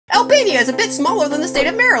Albania is a bit smaller than the state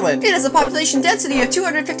of Maryland. It has a population density of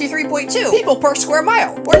 253.2 people per square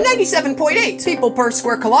mile, or 97.8 people per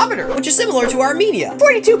square kilometer, which is similar to Armenia.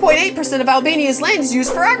 42.8% of Albania's land is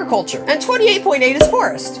used for agriculture, and 28.8% is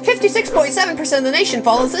forest. 56.7% of the nation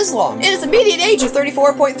follows Islam. It has a median age of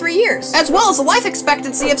 34.3 years, as well as a life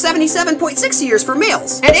expectancy of 77.6 years for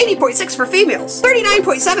males, and 80.6 for females.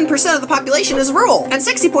 39.7% of the population is rural, and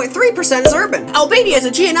 60.3% is urban. Albania has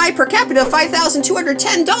a GNI per capita of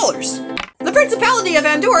 $5,210. The Principality of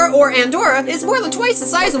Andorra, or Andorra, is more than twice the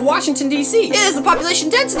size of Washington, D.C. It has a population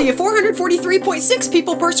density of 443.6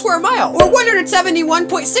 people per square mile, or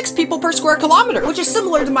 171.6 people per square kilometer, which is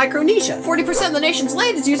similar to Micronesia. 40% of the nation's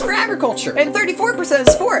land is used for agriculture, and 34%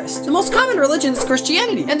 is forest. The most common religion is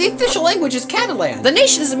Christianity, and the official language is Catalan. The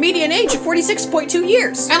nation has a median age of 46.2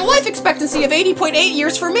 years, and a life expectancy of 80.8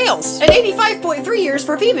 years for males, and 85.3 years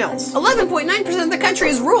for females. 11.9% of the country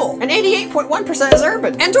is rural, and 88.1% is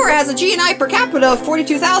urban. Andorra has a GNI per capita of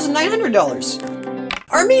 $42,900.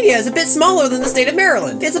 Armenia is a bit smaller than the state of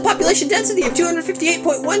Maryland. It has a population density of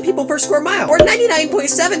 258.1 people per square mile, or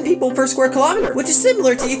 99.7 people per square kilometer, which is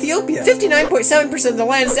similar to Ethiopia. 59.7% of the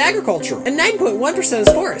land is agricultural, and 9.1% is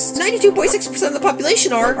forest. 92.6% of the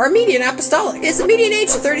population are Armenian Apostolic. It has a median age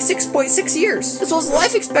of 36.6 years, as well as a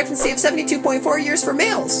life expectancy of 72.4 years for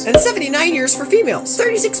males, and 79 years for females.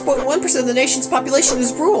 36.1% of the nation's population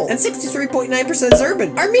is rural, and 63.9% is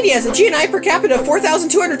urban. Armenia has a GNI per capita of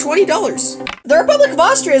 $4,220. The Republic of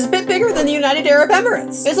Austria is a bit bigger than the United Arab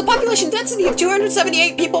Emirates. It has a population density of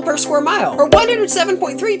 278 people per square mile, or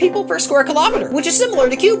 107.3 people per square kilometer, which is similar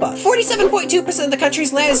to Cuba. 47.2% of the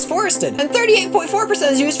country's land is forested, and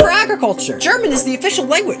 38.4% is used for agriculture. German is the official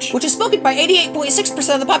language, which is spoken by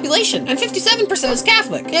 88.6% of the population, and 57% is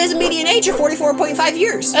Catholic. It has a median age of 44.5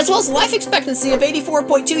 years, as well as a life expectancy of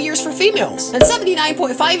 84.2 years for females, and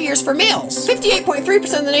 79.5 years for males.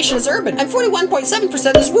 58.3% of the nation is urban, and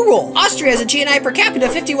 41.7% is rural. Austria has a GNI per capita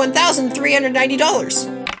of $51,390.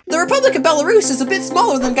 The Republic of Belarus is a bit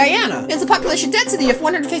smaller than Guyana. It has a population density of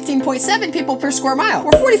 115.7 people per square mile,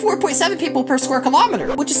 or 44.7 people per square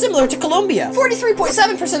kilometer, which is similar to Colombia.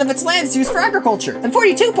 43.7% of its land is used for agriculture, and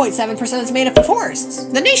 42.7% is made up of forests.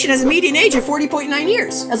 The nation has a median age of 40.9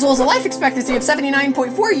 years, as well as a life expectancy of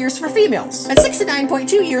 79.4 years for females, and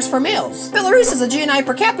 69.2 years for males. Belarus has a GNI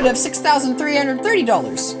per capita of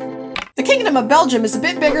 $6,330. The Kingdom of Belgium is a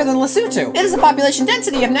bit bigger than Lesotho. It has a population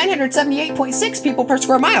density of 978.6 people per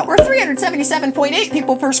square mile, or 377.8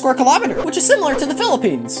 people per square kilometer, which is similar to the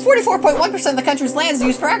Philippines. 44.1% of the country's land is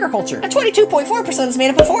used for agriculture, and 22.4% is made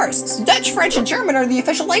up of forests. Dutch, French, and German are the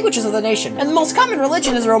official languages of the nation, and the most common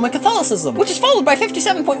religion is Roman Catholicism, which is followed by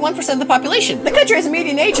 57.1% of the population. The country has a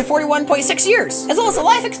median age of 41.6 years, as well as a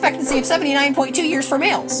life expectancy of 79.2 years for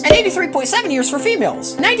males, and 83.7 years for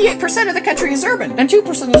females. 98% of the country is urban, and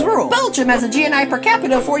 2% is rural. Belgium has a GNI per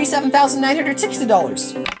capita of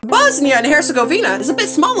 $47,960. Bosnia and Herzegovina is a bit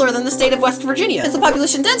smaller than the state of West Virginia. It has a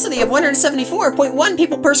population density of 174.1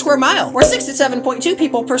 people per square mile, or 67.2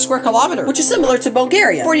 people per square kilometer, which is similar to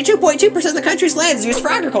Bulgaria. 42.2% of the country's land is used for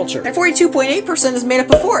agriculture, and 42.8% is made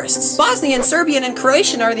up of forests. Bosnian, Serbian, and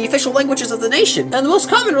Croatian are the official languages of the nation, and the most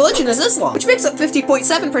common religion is Islam, which makes up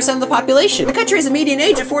 50.7% of the population. The country has a median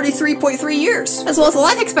age of 43.3 years, as well as a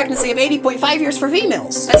life expectancy of 80.5 years for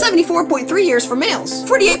females, and 74.3 years for males.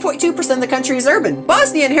 48.2% of the country is urban.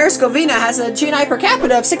 Bosnia and Herzegovina has a GNI per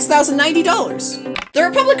capita of $6,090. The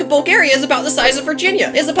Republic of Bulgaria is about the size of Virginia.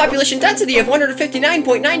 It has a population density of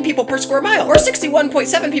 159.9 people per square mile, or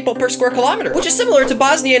 61.7 people per square kilometer, which is similar to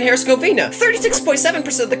Bosnia and Herzegovina.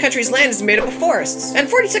 36.7% of the country's land is made up of forests, and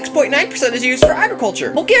 46.9% is used for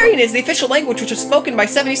agriculture. Bulgarian is the official language, which is spoken by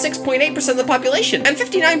 76.8% of the population, and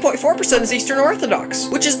 59.4% is Eastern Orthodox,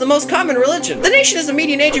 which is the most common religion. The nation has a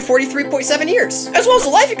median age of 43.7 years, as well as a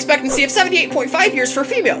life expectancy of 78.5 years for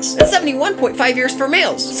females, and 71.5 years for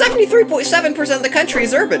males. 73.7% of the country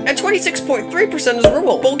is urban, and 26.3% is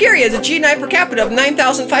rural. Bulgaria has a GNI per capita of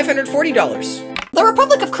 $9,540. The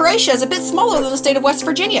Republic of Croatia is a bit smaller than the state of West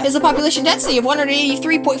Virginia. It has a population density of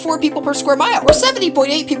 183.4 people per square mile, or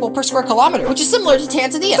 70.8 people per square kilometer, which is similar to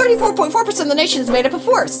Tanzania. 34.4% of the nation is made up of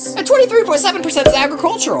forests, and 23.7% is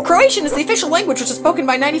agricultural. Croatian is the official language, which is spoken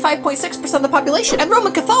by 95.6% of the population, and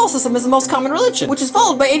Roman Catholicism is the most common religion, which is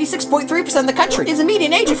followed by 86.3% of the country. It has a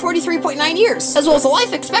median age of 43.9 years, as well as a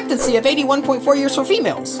life expectancy of 81.4 years for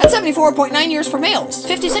females, and 74.9 years for males.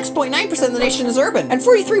 56.9% of the nation is urban, and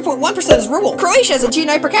 43.1% is rural. Croatia Croatia has a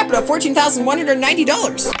GNI per capita of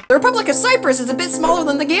 $14,190. The Republic of Cyprus is a bit smaller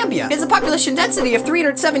than the Gambia. It has a population density of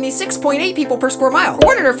 376.8 people per square mile,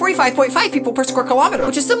 or 145.5 people per square kilometer,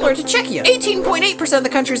 which is similar to Czechia. 18.8% of the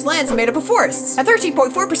country's land is made up of forests, and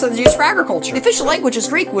 13.4% is used for agriculture. The official language is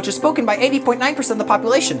Greek, which is spoken by 80.9% of the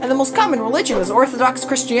population, and the most common religion is Orthodox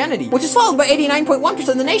Christianity, which is followed by 89.1%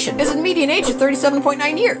 of the nation. It has a median age of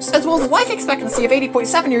 37.9 years, as well as a life expectancy of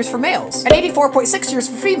 80.7 years for males, and 84.6 years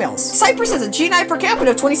for females. Cyprus has a GNI per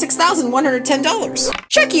capita of $26,110.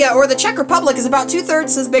 Czechia, or the Czech Republic, is about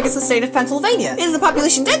 2/3 as big as the state of Pennsylvania. It has a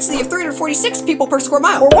population density of 346 people per square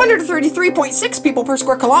mile, or 133.6 people per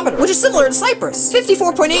square kilometer, which is similar to Cyprus.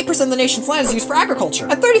 54.8% of the nation's land is used for agriculture,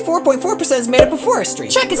 and 34.4% is made up of forestry.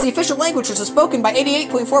 Czech is the official language, which is spoken by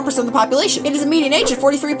 88.4% of the population. It has a median age of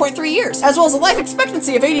 43.3 years, as well as a life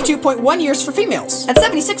expectancy of 82.1 years for females, and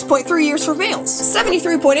 76.3 years for males.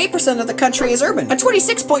 73.8% of the country is urban, and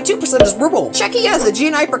 26.2% is rural. Czechia has a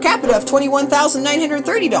GNI per capita of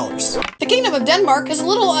 $21,930. The Kingdom of Denmark is a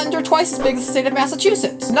little under twice as big as the state of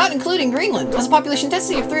Massachusetts, not including Greenland. It has a population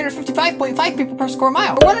density of 355.5 people per square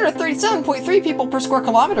mile, or 137.3 people per square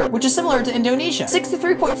kilometer, which is similar to Indonesia.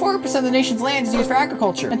 63.4% of the nation's land is used for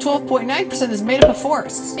agriculture, and 12.9% is made up of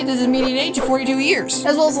forests. It has a median age of 42 years,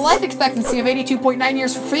 as well as a life expectancy of 82.9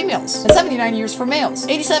 years for females, and 79 years for males.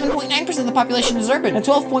 87.9% of the population is urban, and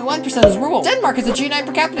 12.1% is rural. Denmark has a GNI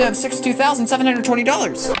per capita of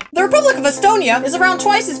 $62,720. The Republic of Estonia is around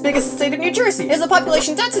twice as big as the state of New Jersey. It has a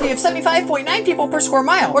population density of 75.9 people per square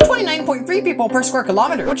mile, or 29.3 people per square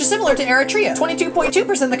kilometer, which is similar to Eritrea.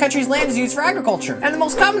 22.2% of the country's land is used for agriculture, and the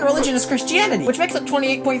most common religion is Christianity, which makes up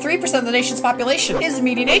 28.3% of the nation's population. It has a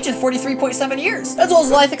median age of 43.7 years, as well as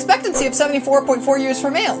a life expectancy of 74.4 years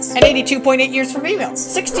for males, and 82.8 years for females.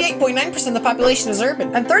 68.9% of the population is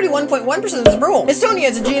urban, and 31.1% is rural. Estonia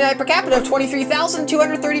has a GNI per capita of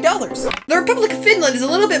 $23,230. The Republic of Finland is a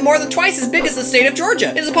little bit more than twice as big as the state of Georgia.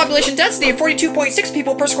 It has a population density of 42.6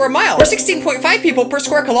 people per square mile, or 16.5 people per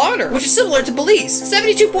square kilometer, which is similar to Belize.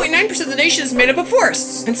 72.9% of the nation is made up of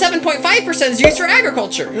forests, and 7.5% is used for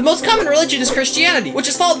agriculture. The most common religion is Christianity, which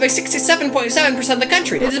is followed by 67.7% of the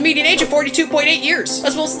country. It has a median age of 42.8 years,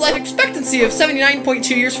 as well as a life expectancy of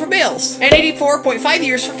 79.2 years for males, and 84.5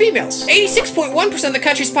 years for females. 86.1% of the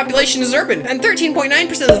country's population is urban, and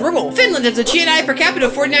 13.9% is rural. Finland has a GNI per capita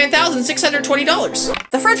of $49,620.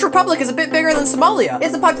 The French Republic is a bit bigger than Somalia. It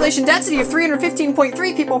has a population density of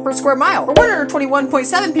 315.3 people per square mile, or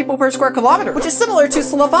 121.7 people per square kilometer, which is similar to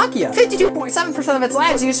Slovakia. 52.7% of its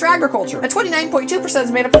land is used for agriculture, and 29.2%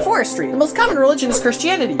 is made up of forestry. The most common religion is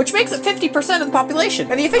Christianity, which makes up 50% of the population,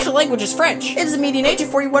 and the official language is French. It has a median age of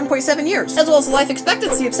 41.7 years, as well as a life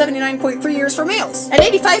expectancy of 79.3 years for males, and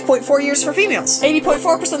 85.4 years for females.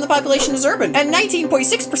 80.4% of the population is urban, and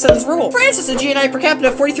 19.6% is rural. France has a GNI per capita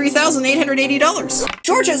of $43,880.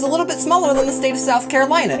 Georgia is a little bit smaller than the state of South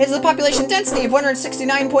Carolina. It has a population density of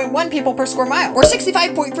 169.1 people per square mile, or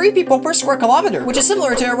 65.3 people per square kilometer, which is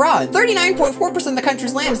similar to Iran. 39.4% of the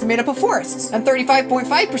country's land is made up of forests, and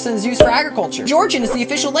 35.5% is used for agriculture. Georgian is the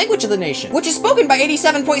official language of the nation, which is spoken by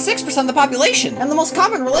 87.6% of the population, and the most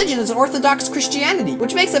common religion is Orthodox Christianity,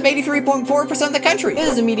 which makes up 83.4% of the country. It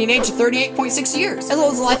has a median age of 38.6 years, as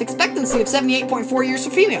well as a life expectancy of 78.4 years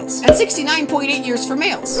for females, and 69.8 years for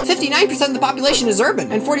males. 59% of the population is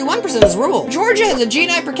urban, and 41% is rural. Georgia has a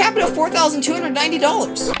GNI per capita of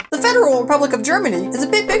 $4,290. The Federal Republic of Germany is a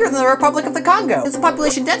bit bigger than the Republic of the Congo. Its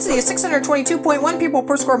population density is 622.1 people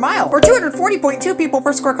per square mile, or 240.2 people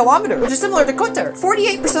per square kilometer, which is similar to Qatar.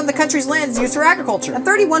 48% of the country's land is used for agriculture, and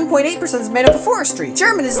 31.8% is made up of forestry.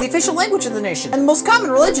 German is the official language of the nation, and the most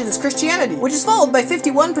common religion is Christianity, which is followed by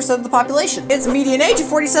 51% of the population. Its median age of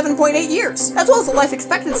 47.8 years, as well as a life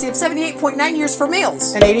expectancy of 78.9 years for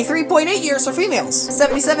males, and 83.8 years for females.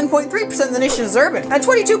 77.3% of the nation is urban, and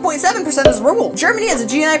 22.7% is rural. Germany has a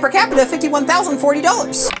GNI per capita of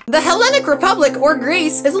 $51,040. The Hellenic Republic, or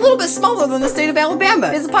Greece, is a little bit smaller than the state of Alabama.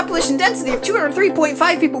 It has a population density of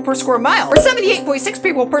 203.5 people per square mile, or 78.6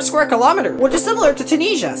 people per square kilometer, which is similar to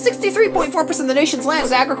Tunisia. 63.4% of the nation's land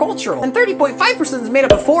is agricultural, and 30.5% is made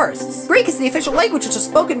up of forests. Greek is the official language, which is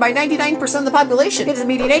spoken by 99% of the population. It has a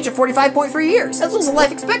median age of 45.3 years, as well as a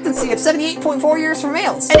life expectancy of 78.4 years for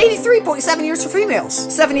males, and 83.7 years for females.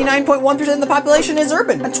 79.1% of the population is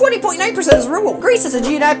urban, and 20.9% is rural. Greece has a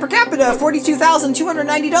GNI per capita of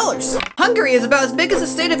 $42,290. Hungary is about as big as the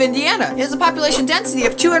state of Indiana. It has a population density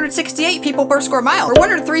of 268 people per square mile, or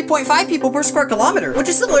 103.5 people per square kilometer, which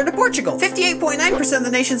is similar to Portugal. 58.9% of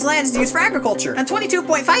the nation's land is used for agriculture, and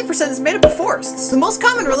 22.5% is made up of forests. The most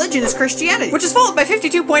common religion is Christianity, which is followed by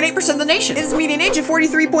 52.8% of the nation. It has a median age of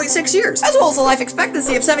 43.6 years, as well as a life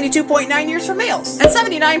expectancy of 72.9 years for males, and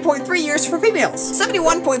 79.8 67.3 years for females.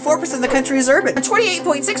 71.4% of the country is urban, and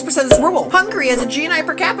 28.6% is rural. Hungary has a GNI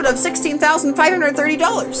per capita of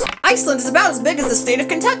 $16,530. Iceland is about as big as the state of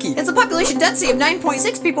Kentucky. It's a population density of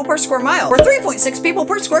 9.6 people per square mile, or 3.6 people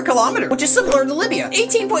per square kilometer, which is similar to Libya.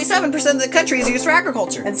 18.7% of the country is used for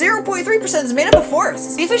agriculture, and 0.3% is made up of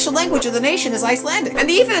forests. The official language of the nation is Icelandic, and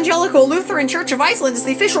the Evangelical Lutheran Church of Iceland is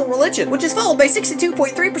the official religion, which is followed by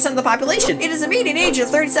 62.3% of the population. It is a median age of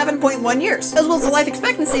 37.1 years, as well as a life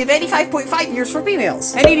expectancy of 85.5 years for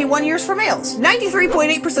females, and 81 years for males.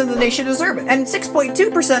 93.8% of the nation is urban, and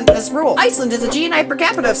 6.2% is rural. Iceland has a GNI per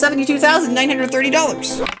capita of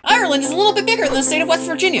 $72,930. Ireland is a little bit bigger than the state of West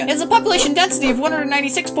Virginia. It has a population density of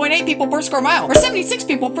 196.8 people per square mile, or 76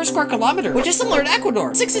 people per square kilometer, which is similar to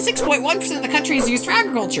Ecuador. 66.1% of the country is used for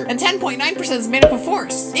agriculture, and 10.9% is made up of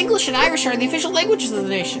forests. English and Irish are the official languages of the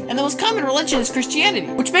nation, and the most common religion is Christianity,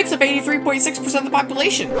 which makes up 83.6% of the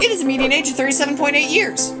population. It is a median age of 37.8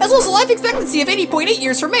 years, as well as a life expectancy of 80.8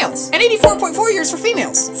 years for males, and 84.4 years for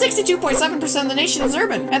females. 62.7% of the nation is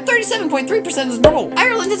urban, and 37.3% is rural.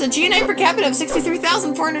 Ireland has a GNI per capita of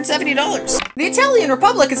 $63,470. The Italian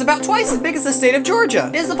Republic is about twice as big as the state of Georgia.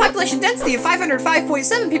 It has a population density of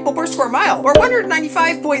 505.7 people per square mile, or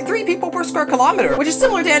 195.3 people per square kilometer, which is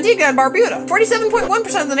similar to Antigua and Barbuda.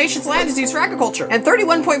 47.1% of the nation's land is used for agriculture, and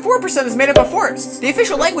 31.4% is made up of forests. The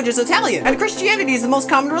official language is Italian, and Christianity is the most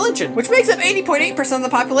common religion, which makes up 80.8% of the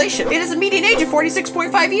population. It has a median age of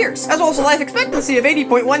 46.5 years, as well as a life expectancy of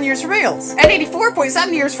 80.1 years for males, and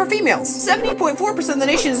 84.7 years for females. 70.4% of the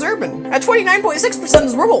nation is urban, and 29.6%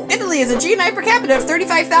 is rural. Italy has a GNI per capita of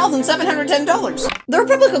 $35,710. The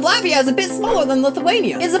Republic of Latvia is a bit smaller than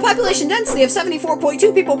Lithuania. It has a population density of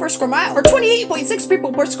 74.2 people per square mile, or 28.6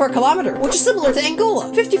 people per square kilometer, which is similar to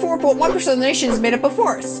Angola. 54.1% of the nation is made up of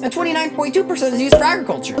forests, and 29.2% is used for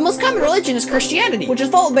agriculture. The most common religion is Christianity, which is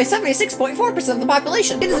followed by 76.4% of the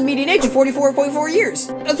population. It has a median age of 44.4 years,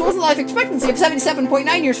 as well as a life expectancy of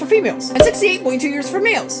 77.9 years for females, and 68.2 years for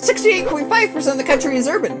males. 68.5% of the country is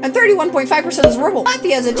urban, and 31.5% is rural.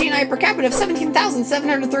 Latvia has a GNI per capita of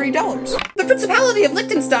 $17,730. The Principality of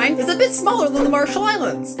Liechtenstein is a bit smaller than the Marshall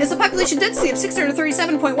Islands. It has a population density of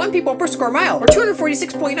 637.1 people per square mile, or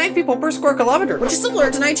 246.9 people per square kilometer, which is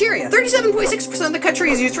similar to Nigeria. 37.6% of the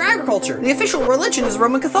country is used for agriculture. The official religion is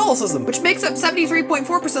Roman Catholicism, which makes up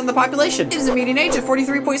 73.4% of the population. It is a median age of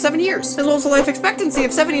 43.7 years, as well as a life expectancy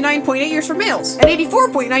of 79.8 years for males, and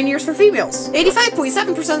 84.9 years for females.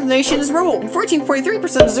 85.7% of the nation is rural, and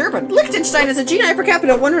 14.3% is urban. Liechtenstein has a GNI per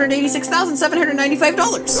capita of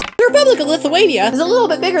 $186,795. The Republic of Lithuania is a little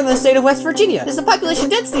bit bigger than the state of West Virginia. It has a population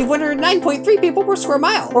density of 109.3 people per square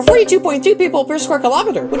mile, or 42.2 people per square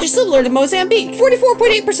kilometer, which is similar to Mozambique.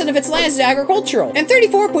 44.8% of its land is agricultural, and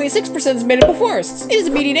 34.6% is made up of forests. It has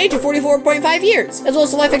a median age of 44.5 years, as well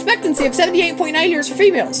as a life expectancy of 78.9 years for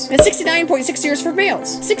females, and 69.6 years for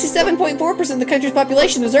males. 67.4% of the country's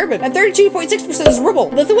population is urban, and 32.6% is rural.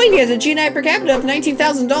 Lithuania has a GNI per capita of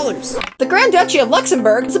 $19,000. The Grand Duchy of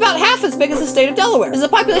Luxembourg is about half as big as the state of Delaware. It has a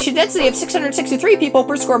population density of 663 people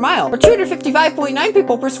per square mile, or 255.9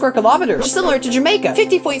 people per square kilometer, which is similar to Jamaica.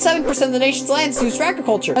 50.7% of the nation's land is used for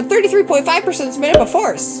agriculture, and 33.5% is made up of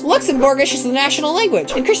forests. Luxembourgish is the national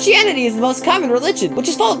language, and Christianity is the most common religion, which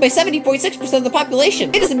is followed by 70.6% of the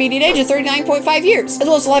population. It has a median age of 39.5 years, as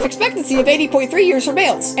well as a life expectancy of 80.3 years for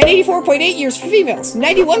males, and 84.8 years for females.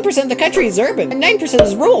 91% of the country is urban, and 9%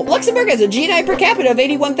 is rural. Luxembourg has a GNI per capita of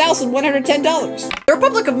 $81,110. The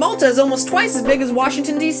Republic of Malta is almost twice as big as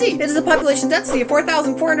Washington, D.C. It has a population density of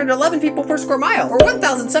 4,411 people per square mile, or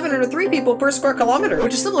 1,703 people per square kilometer,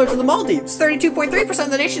 which is similar to the Maldives. 32.3%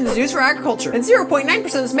 of the nation is used for agriculture, and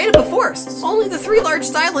 0.9% is made up of forests. Only the 3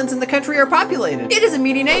 largest islands in the country are populated. It has a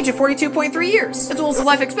median age of 42.3 years, as well as a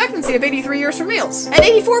life expectancy of 83 years for males, and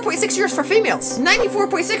 84.6 years for females.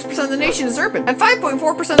 94.6% of the nation is urban, and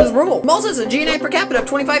 5.4% is rural. Malta has a GNI per capita of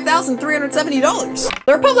 $25,370.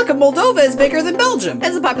 The Republic of Moldova is bigger than Belgium. It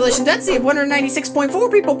has a population density of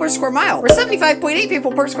 196.4 people per square mile, or 75.8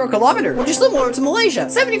 people per square kilometer, which is similar to Malaysia.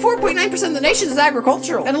 74.9% of the nation is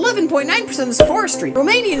agricultural, and 11.9% is forestry.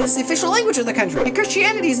 Romanian is the official language of the country, and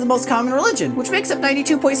Christianity is the most common religion, which makes up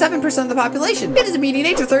 92.7% of the population. It has a median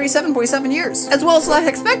age of 37.7 years, as well as a life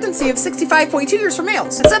expectancy of 65.2 years for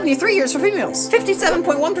males, and 73 years for females.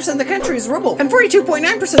 57.1% of the country is rural, and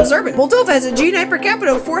 42.9% is urban. Moldova has a GNI per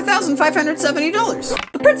capita of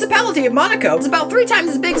 $4,570. The Principality of Monaco is about 3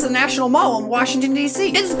 times as big as the National Mall in Washington, D.C.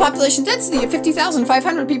 It It has a population density of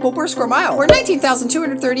 50,500 people per square mile, or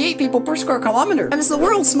 19,238 people per square kilometer, and is the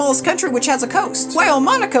world's smallest country which has a coast. While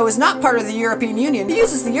Monaco is not part of the European Union, it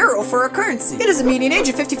uses the euro for a currency. It has a median age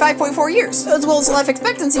of 55.4 years, as well as a life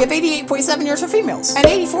expectancy of 88.7 years for females, and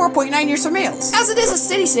 84.9 years for males. As it is a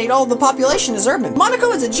city-state, all of the population is urban.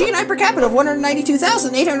 Monaco has a GNI per capita of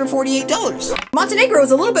 $192,848. Montenegro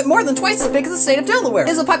is a little bit more than twice as big as the state of Delaware. It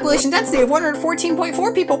has a population density of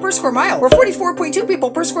 114.4 people per square mile, or 44.2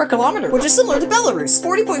 people per square kilometer, which is similar to Belarus.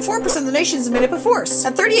 40.4% of the nation is made up of forests,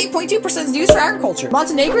 and 38.2% is used for agriculture.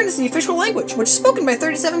 Montenegrin is the official language, which is spoken by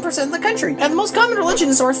 37% of the country, and the most common religion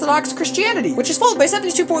is Orthodox Christianity, which is followed by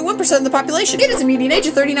 72.1% of the population. It has a median age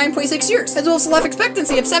of 39.6 years, as well as a life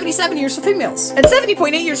expectancy of 77 years for females, and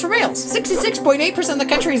 70.8 years for males. 66.8% of the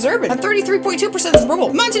country is urban, and 33.2% is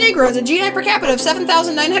rural. Montenegro has a GNI per capita of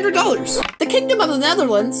 $7,900. The Kingdom of the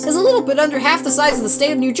Netherlands is a little bit under half the size of the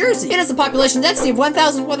state of New Jersey. It has a population density of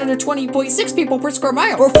 1,120.6 people per square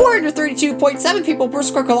mile, or 432.7 people per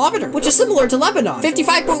square kilometer, which is similar to Lebanon.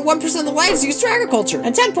 55.1% of the land is used for agriculture,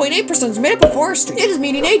 and 10.8% is made up of forestry. It has a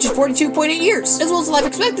median age of 42.8 years, as well as a life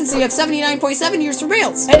expectancy of 79.7 years for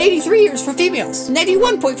males, and 83 years for females.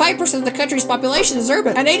 91.5% of the country's population is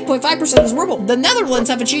urban, and 8.5% is rural. The Netherlands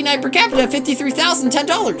have a GNI per capita of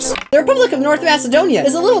 $53,010. The Republic of North Macedonia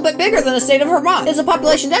is a little bit bigger than the state of Vermont. It has a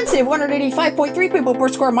population density of 185.3 people per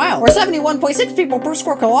square mile, or 71.6 people per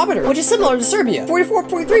square kilometer, which is similar to Serbia.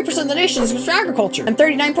 44.3% of the nation is used for agriculture, and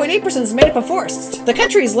 39.8% is made up of forests. The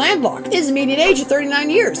country is landlocked. It has a median age of 39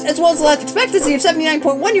 years, as well as a life expectancy of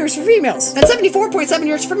 79.1 years for females, and 74.7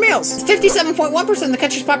 years for males. 57.1% of the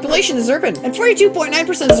country's population is urban, and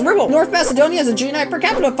 42.9% is rural. North Macedonia has a GNI per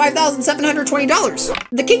capita of $5,720.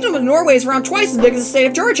 The Kingdom of Norway is around twice as big as the state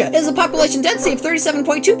of Georgia. It has a population density of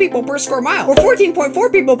 37.2 people per square mile, or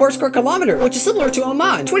 14.4 people per square kilometer, which is similar to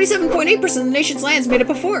Oman. 27.8% of the nation's land is made up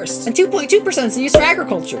of forests, and 2.2% is used for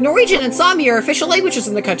agriculture. Norwegian and Sami are official languages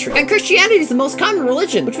in the country, and Christianity is the most common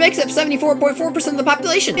religion, which makes up 74.4% of the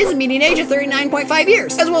population. It has a median age of 39.5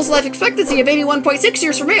 years, as well as a life expectancy of 81.6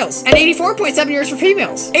 years for males, and 84.7 years for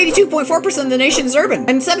females. 82.4% of the nation is urban,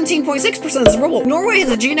 and 17.6% is rural. Norway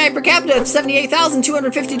has a GNI per capita of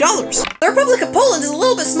 $78,250. The Republic of Poland is a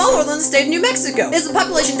little bit smaller than the state of New Mexico. It has a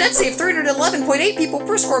population density of 311.8 people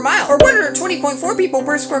per square mile, or 120.4 people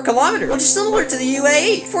per square kilometer, which is similar to the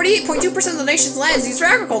UAE. 48.2% of the nation's land is used for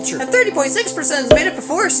agriculture, and 30.6% is made up of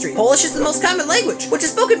forestry. Polish is the most common language, which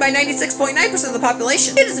is spoken by 96.9% of the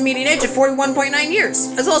population. It has a median age of 41.9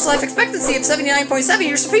 years, as well as a life expectancy of 79.7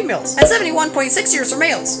 years for females, and 71.6 years for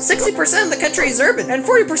males. 60% of the country is urban, and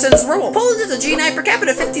 40% is rural. Poland has a GNI per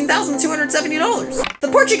capita of $15,270. The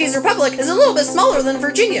Portuguese Republic is a little bit smaller than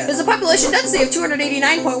Virginia. It has a population density of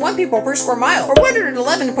 289.1 people per square mile, or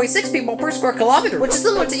 111.6 people per square kilometer, which is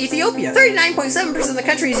similar to Ethiopia. 39.7% of the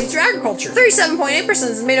country is used for agriculture. 37.8%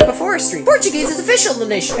 is made up of forestry. Portuguese is official in the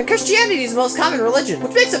nation, and Christianity is the most common religion,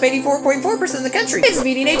 which makes up 84.4% of the country. It has a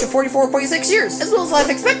median age of 44.6 years, as well as life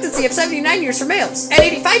expectancy of 79 years for males, and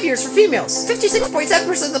 85 years for females.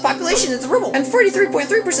 56.7% of the population is rural, and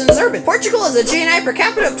 43.3% is urban. Portugal has a GNI per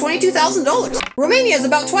capita of $22,000. Romania is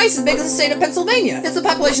about twice as big as the state of Pennsylvania. It has a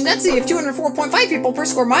population density of 204.5 people per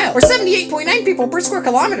square mile, or 78.9 people per square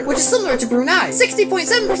kilometer, which is similar to Brunei.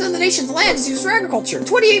 60.7% of the nation's land is used for agriculture.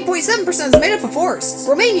 28.7% is made up of forests.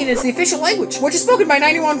 Romanian is the official language, which is spoken by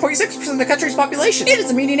 91.6% of the country's population. It has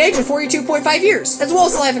a median age of 42.5 years, as well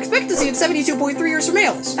as a life expectancy of 72.3 years for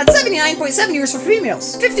males, and 79.7 years for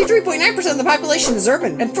females. 53.9% of the population is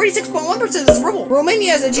urban, and 46.1% is rural.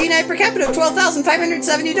 Romania has a GNI per capita of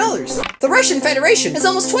 $12,570. The Russian Federation is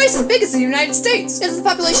almost twice as big as the United States. It has a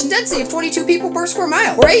population density of 22 people per square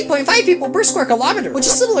mile, or 8.5 people per square kilometer, which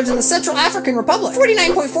is similar to the Central African Republic.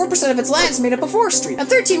 49.4% of its land is made up of forestry, and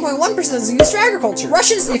 13.1% is used for agriculture.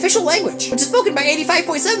 Russian is the official language, which is spoken by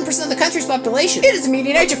 85.7% of the country's population. It has a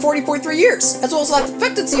median age of 40.3 years, as well as a life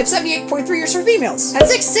expectancy of 78.3 years for females, and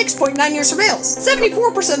 66.9 years for males.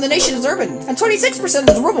 74% of the nation is urban, and 26%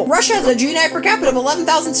 is rural. Russia has a GNI per capita of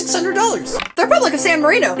 $11,600. The Republic of San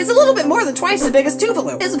Marino is a little bit more than twice as big as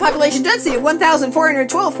Tuvalu. It has a population density of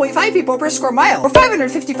 1,412.5 people per square mile, or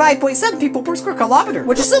 555.7 people per square kilometer,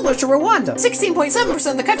 which is similar to Rwanda.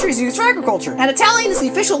 16.7% of the country is used for agriculture, and Italian is the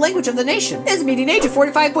official language of the nation. It has a median age of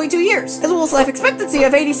 45.2 years, as well as life expectancy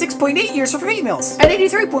of 86.8 years for females, and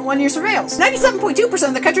 83.1 years for males. 97.2%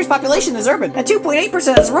 of the country's population is urban, and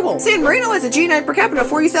 2.8% is rural. San Marino has a GNI per capita of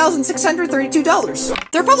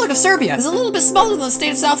 $40,632. The Republic of Serbia is a little bit smaller than the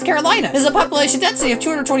state of South Carolina. It has a population density of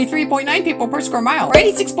 223.9 people per square mile, or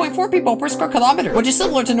 86.4 people per square kilometer, which is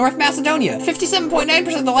similar to North Macedonia.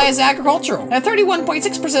 57.9% of the land is agricultural, and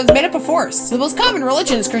 31.6% is made up of forests. The most common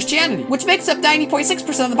religion is Christianity, which makes up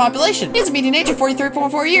 90.6% of the population. It has a median age of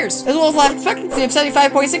 43.4 years, as well as life expectancy of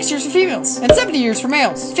 75.6 years for females, and 70 years for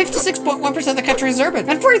males. 56.1% of the country is urban,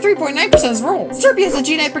 and 43.9% is rural. Serbia has a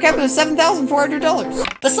GNI per capita of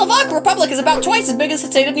 $7,400. The Slovak Republic is about twice as big as the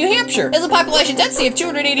state of New Hampshire. It has a population density of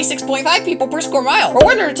 286.5 people per square mile, or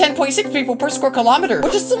 110.6 people per square kilometer,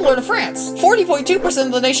 which is similar to France. 40.2%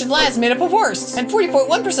 of the nation's land is made up of forests, and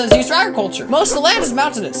 40.1% is used for agriculture. Most of the land is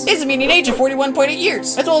mountainous. It has a median age of 41.8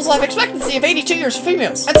 years, as well as life expectancy of 82 years for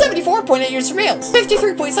females, and 74.8 years for males.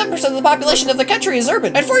 53.7% of the population of the country is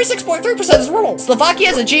urban, and 46.3% is rural. Slovakia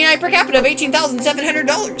has a GNI per capita of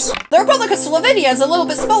 $18,700. The Republic of Slovenia is a little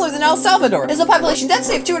bit smaller than El Salvador. It has a population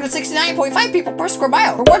density of 269.5 people per square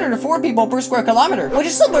mile, or 104 people per square kilometer, which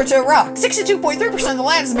is similar to Iraq. 62.3% of the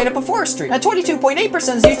land is made up of forestry, and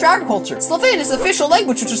 22.8% is used for agriculture. Slovene is the official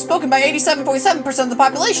language, which is spoken by 87.7% of the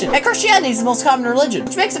population, and Christianity is the most common religion,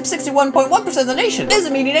 which makes up 61.1% of the nation. It has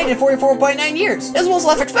a median age of 44.9 years, as well as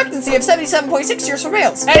life expectancy of 77.6 years for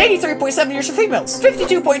males, and 83.7 years for females.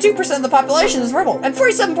 52.2% of the population is rural, and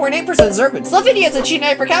 47.8% is urban. Slovenia has a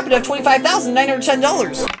GNI per capita of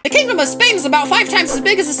 $25,910. The Kingdom of Spain is about 5 times as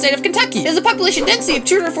big as the state of Kentucky. It has a population density of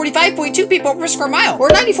 245.2 people per square mile, or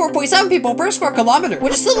 94.7 people per square kilometer,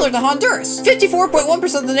 which is similar to Honduras.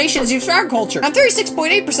 54.1% of the nation is used for agriculture, and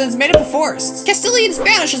 36.8% is made up of forests. Castilian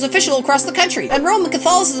Spanish is official across the country, and Roman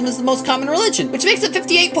Catholicism is the most common religion, which makes up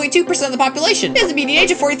 58.2% of the population. It has a median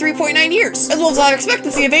age of 43.9 years, as well as life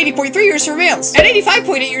expectancy of 80.3 years for males, and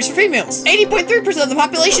 85.8 years for females. 80.3% of the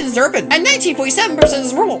population is urban, and 19.7%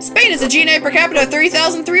 is rural. Spain has a GNI per capita of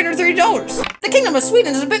 $30,330. The Kingdom of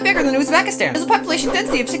Sweden is a bit bigger than Uzbekistan. It has a population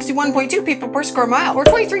density of 61.2 people per square mile, or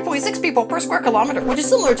 23.6 people per square kilometer, which is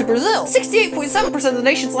similar to Brazil. 68.7% of the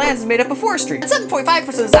nation's land is made up of forestry, and 7.5%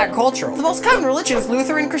 is agricultural. The most common religion is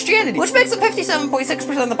Lutheran Christianity, which makes up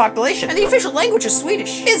 57.6% of the population, and the official language is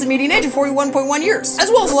Swedish. It has a median age of 41.1 years, as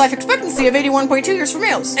well as a life expectancy of 81.2 years for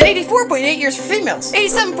males, and 84.8 years for females.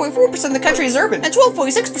 87.4% of the country is urban, and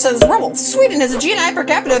 12.6% is rural. Sweden has a GNI per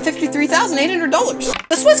capita of $53,800.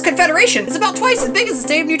 The Swiss Confederation is about twice as big as the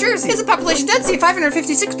state of New Jersey. It has a population density of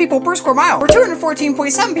 556 people per square mile, or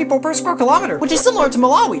 214.7 people per square kilometer, which is similar to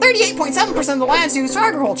Malawi. 38.7% of the land is used for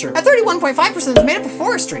agriculture, and 31.5% is made up of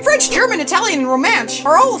forestry. French, German, Italian, and Romansh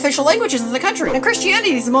are all official languages in the country, and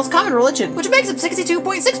Christianity is the most common religion, which makes up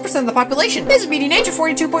 62.6% of the population. It has a median age of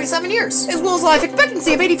 42.7 years, as well as life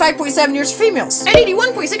expectancy of 85.7 years for females, and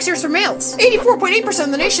 81.6 years for males. 84.8%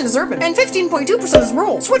 of the nation is urban, and 15.2% is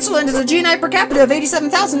rural. Switzerland has a GNI per capita of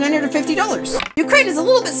 $87,950. Ukraine is a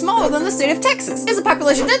little bit smaller than the state of Texas. It has a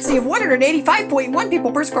population density of 185.1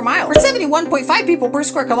 people per square mile, or 71.5 people per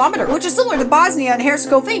square kilometer, which is similar to Bosnia and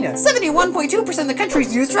Herzegovina. 71.2% of the country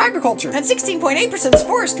is used for agriculture, and 16.8% is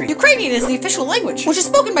forestry. Ukrainian is the official language, which is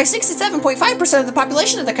spoken by 67.5% of the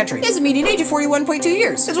population of the country. It has a median age of 41.2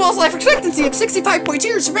 years, as well as life expectancy of 65.2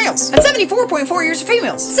 years for males, and 74.4 years for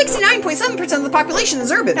females. 69.7% of the population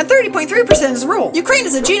is urban, and 30.3% is rural. Ukraine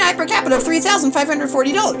has a GNI per capita of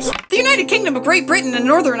 $3,540. The United Kingdom of Great Britain and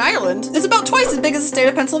Northern Ireland is about twice as big as the state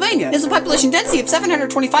of Pennsylvania. It has a population density of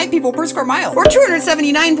 725 people per square mile, or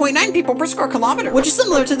 279.9 people per square kilometer, which is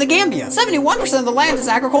similar to the Gambia. 71% of the land is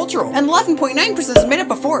agricultural, and 11.9% is made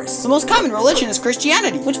up of forests. The most common religion is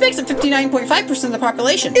Christianity, which makes up 59.5% of the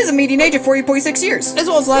population. It has a median age of 40.6 years, as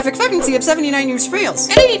well as life expectancy of 79 years for males,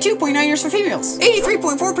 and 82.9 years for females.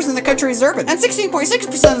 83.4% of the country is urban, and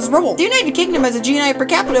 16.6% is rural. The United Kingdom has a GNI per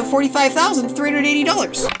capita of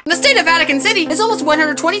 $45,380. The state of Vatican City is almost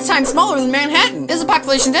 120 times smaller than Manhattan. It has a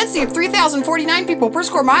population density of 3,049 people per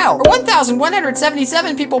square mile, or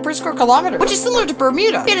 1,177 people per square kilometer, which is similar to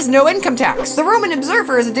Bermuda. It has no income tax. The Roman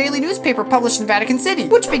Observer is a daily newspaper published in Vatican City,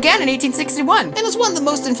 which began in 1861, and is one of the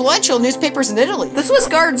most influential newspapers in Italy. The Swiss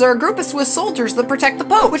Guards are a group of Swiss soldiers that protect the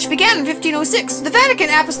Pope, which began in 1506. The Vatican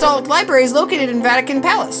Apostolic Library is located in Vatican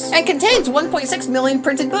Palace, and contains 1.6 million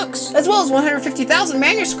printed books, as well as 150,000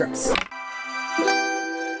 manuscripts.